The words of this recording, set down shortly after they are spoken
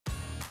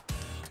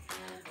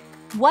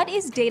What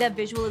is data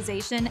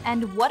visualization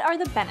and what are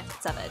the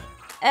benefits of it?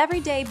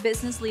 Every day,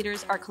 business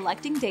leaders are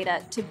collecting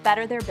data to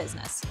better their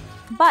business.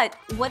 But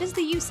what is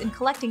the use in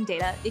collecting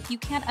data if you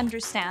can't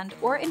understand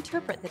or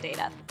interpret the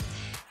data?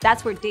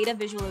 That's where data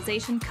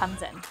visualization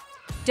comes in.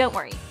 Don't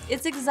worry,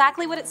 it's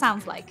exactly what it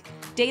sounds like.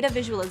 Data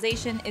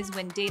visualization is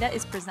when data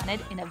is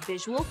presented in a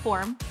visual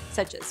form,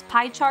 such as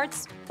pie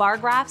charts, bar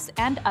graphs,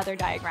 and other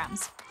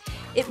diagrams.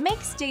 It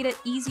makes data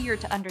easier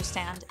to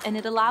understand, and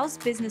it allows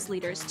business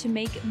leaders to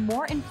make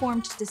more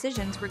informed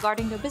decisions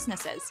regarding their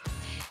businesses.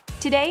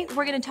 Today,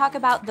 we're going to talk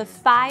about the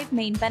 5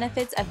 main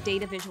benefits of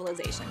data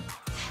visualization.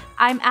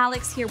 I'm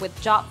Alex here with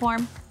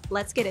Jotform.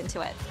 Let's get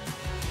into it.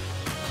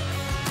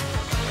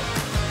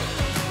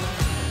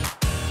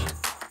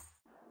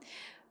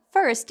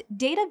 First,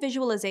 data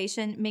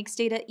visualization makes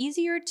data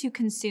easier to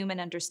consume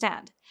and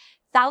understand.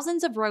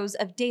 Thousands of rows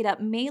of data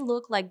may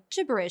look like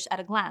gibberish at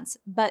a glance,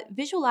 but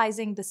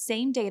visualizing the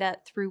same data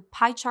through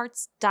pie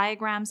charts,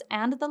 diagrams,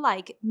 and the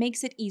like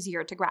makes it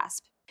easier to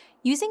grasp.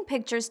 Using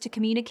pictures to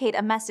communicate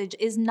a message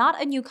is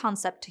not a new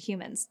concept to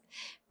humans.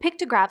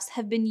 Pictographs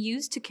have been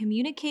used to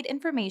communicate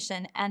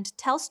information and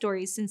tell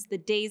stories since the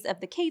days of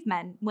the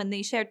cavemen when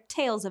they shared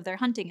tales of their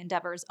hunting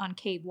endeavors on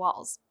cave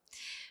walls.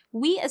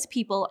 We as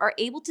people are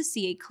able to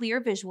see a clear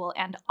visual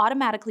and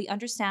automatically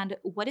understand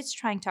what it's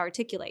trying to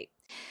articulate.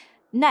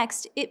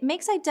 Next, it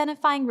makes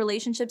identifying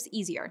relationships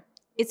easier.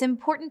 It's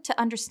important to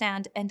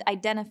understand and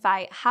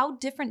identify how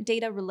different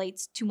data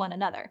relates to one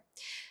another.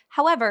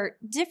 However,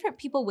 different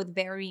people with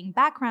varying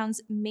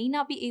backgrounds may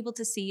not be able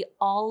to see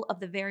all of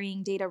the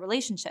varying data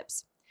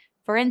relationships.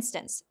 For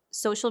instance,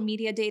 social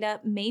media data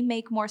may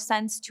make more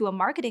sense to a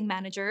marketing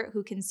manager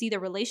who can see the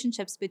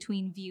relationships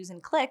between views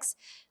and clicks.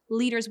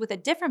 Leaders with a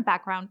different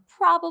background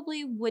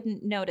probably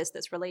wouldn't notice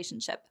this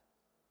relationship.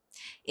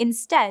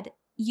 Instead,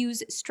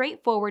 use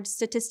straightforward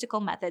statistical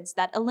methods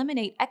that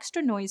eliminate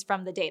extra noise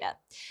from the data.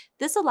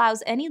 This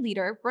allows any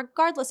leader,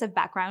 regardless of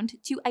background,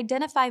 to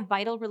identify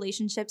vital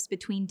relationships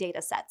between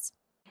data sets.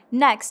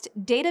 Next,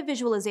 data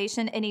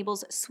visualization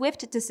enables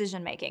swift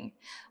decision-making.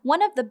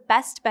 One of the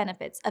best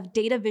benefits of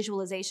data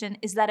visualization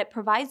is that it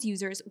provides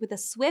users with a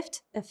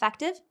swift,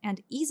 effective,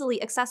 and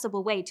easily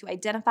accessible way to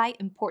identify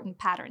important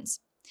patterns.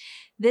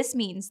 This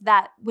means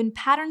that when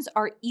patterns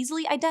are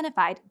easily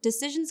identified,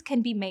 decisions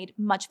can be made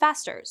much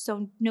faster,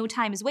 so no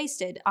time is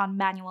wasted on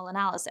manual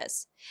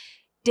analysis.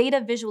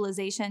 Data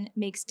visualization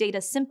makes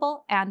data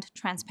simple and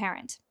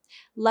transparent.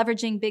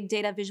 Leveraging big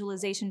data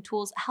visualization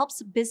tools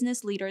helps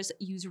business leaders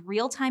use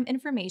real-time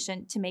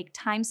information to make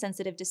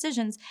time-sensitive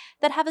decisions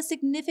that have a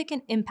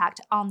significant impact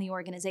on the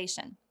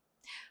organization.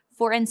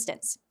 For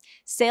instance,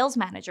 sales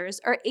managers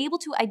are able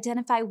to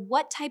identify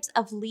what types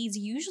of leads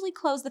usually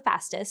close the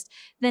fastest,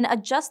 then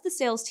adjust the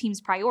sales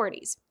team's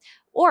priorities.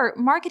 Or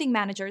marketing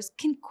managers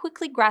can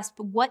quickly grasp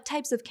what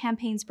types of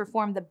campaigns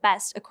perform the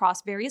best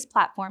across various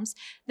platforms,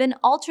 then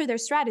alter their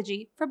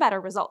strategy for better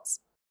results.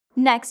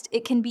 Next,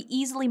 it can be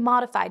easily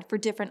modified for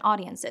different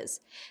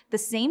audiences. The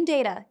same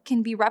data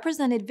can be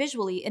represented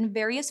visually in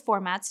various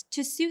formats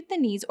to suit the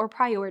needs or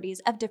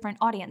priorities of different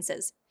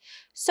audiences.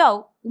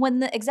 So, when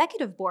the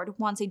executive board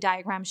wants a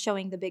diagram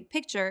showing the big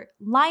picture,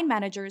 line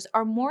managers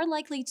are more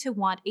likely to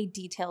want a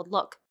detailed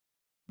look.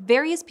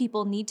 Various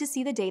people need to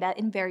see the data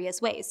in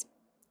various ways.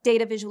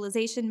 Data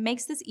visualization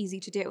makes this easy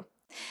to do.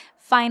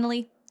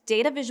 Finally,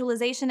 data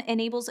visualization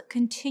enables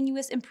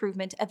continuous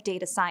improvement of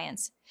data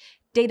science.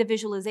 Data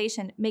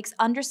visualization makes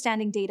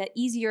understanding data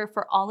easier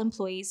for all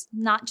employees,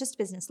 not just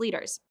business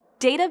leaders.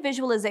 Data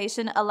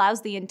visualization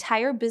allows the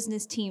entire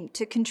business team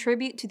to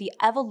contribute to the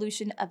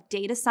evolution of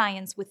data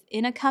science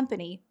within a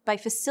company by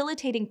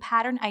facilitating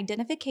pattern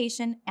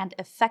identification and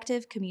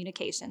effective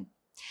communication.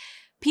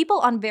 People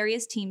on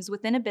various teams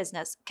within a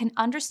business can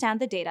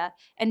understand the data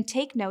and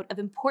take note of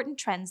important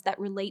trends that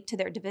relate to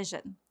their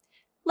division.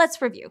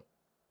 Let's review.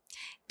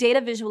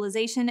 Data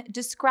visualization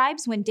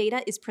describes when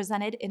data is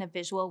presented in a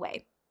visual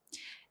way.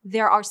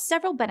 There are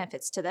several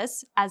benefits to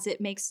this, as it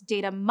makes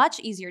data much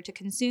easier to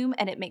consume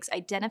and it makes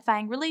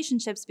identifying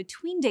relationships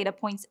between data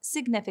points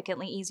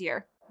significantly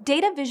easier.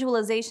 Data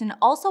visualization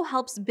also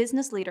helps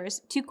business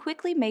leaders to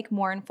quickly make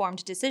more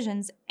informed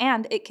decisions,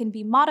 and it can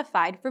be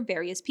modified for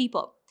various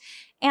people.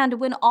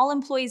 And when all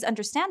employees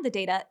understand the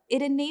data,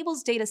 it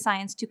enables data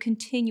science to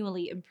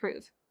continually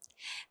improve.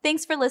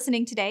 Thanks for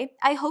listening today.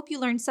 I hope you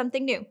learned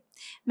something new.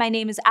 My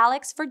name is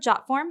Alex for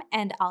Jotform,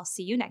 and I'll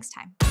see you next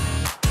time.